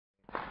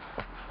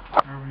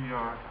Here we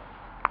are.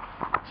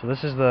 So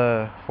this is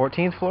the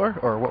 14th floor,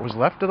 or what was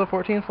left of the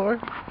 14th floor?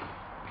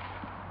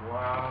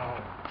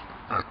 Wow.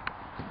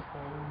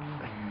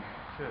 Holy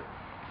shit.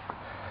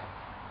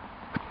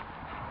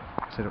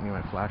 So I don't need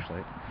my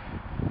flashlight.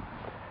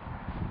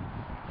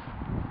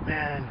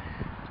 Man,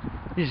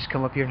 you just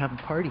come up here and have a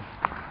party.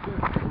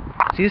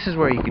 See, this is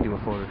where you could do a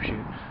photo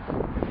shoot.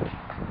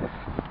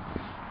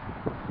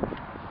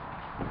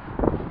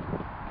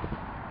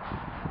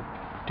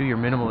 Do your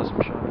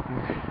minimalism shot up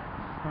here.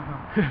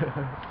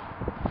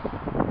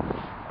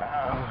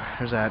 Wow,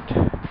 there's that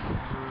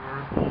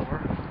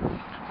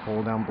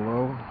hole down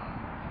below.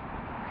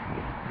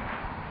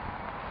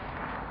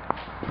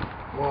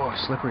 Whoa,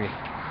 slippery.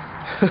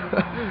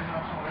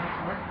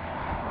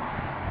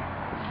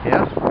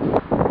 Yeah.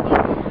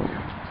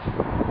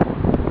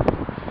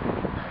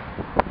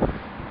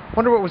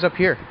 Wonder what was up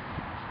here.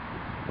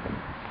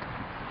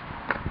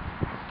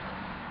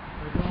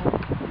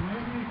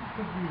 Maybe it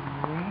could be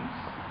rooms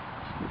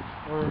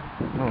or.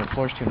 Oh, the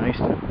floor's too nice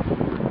to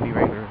be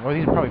regular. Oh,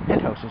 these are probably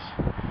penthouses.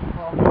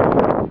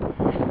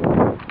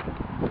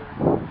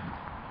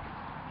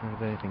 Is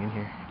there anything in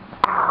here?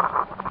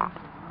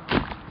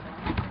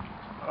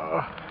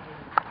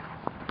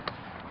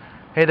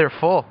 Hey, they're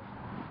full.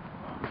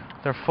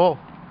 They're full.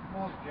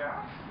 Well,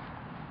 gas?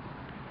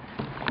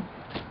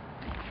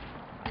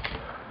 Is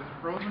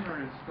it frozen or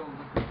is it still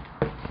liquid?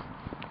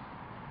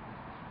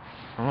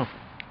 Oh.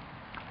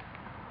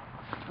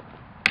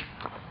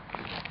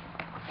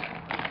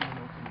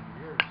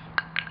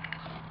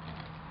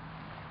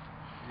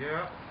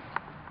 Yeah.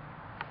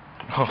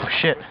 Oh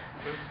shit. What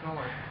does it smell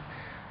like?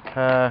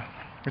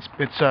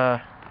 It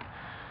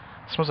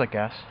smells like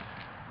gas.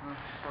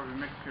 Probably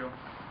mixed fuel.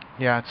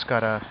 Yeah, it's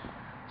got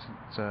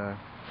it's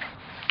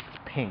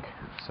pink,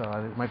 so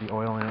it might be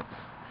oil in it.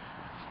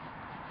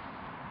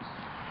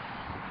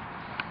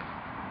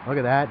 Look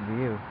at that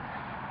view.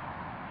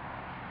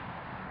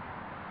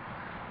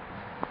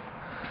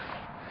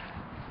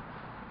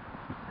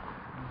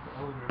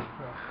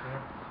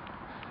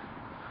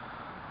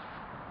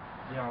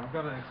 Yeah, we've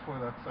got to explore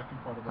that second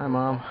part of the Hi,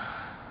 Mom.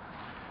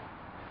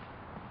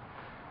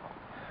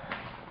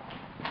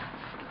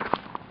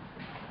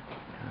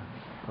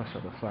 Let's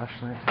have the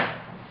flashlight.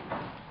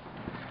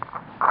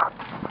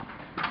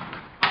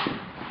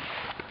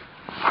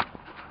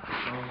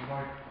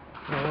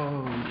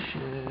 Oh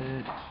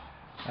shit.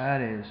 That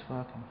is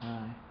fucking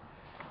high.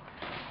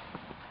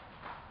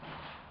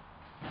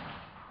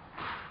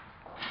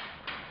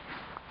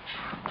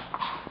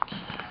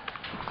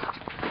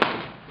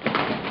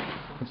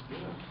 This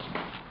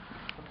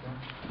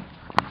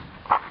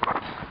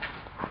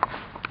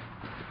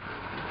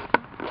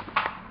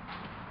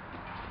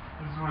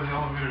is where the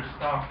elevator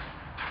stopped.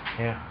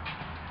 Yeah.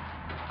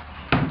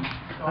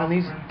 On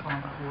these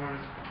on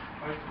floors,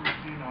 ice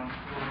routine on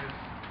floors.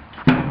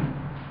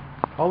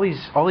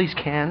 all these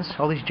cans,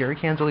 all these jerry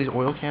cans, all these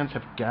oil cans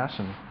have gas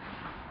in them.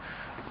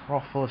 They're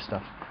all full of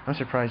stuff. I'm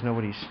surprised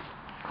nobody's.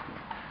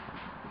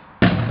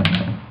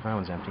 That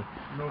one's empty.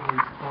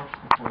 Nobody's touched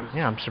the place.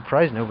 Yeah, I'm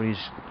surprised nobody's.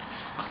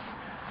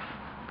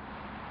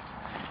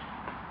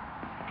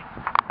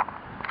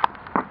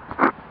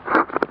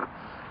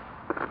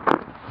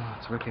 Oh,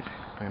 it's wicked.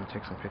 I'm gonna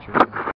take some pictures.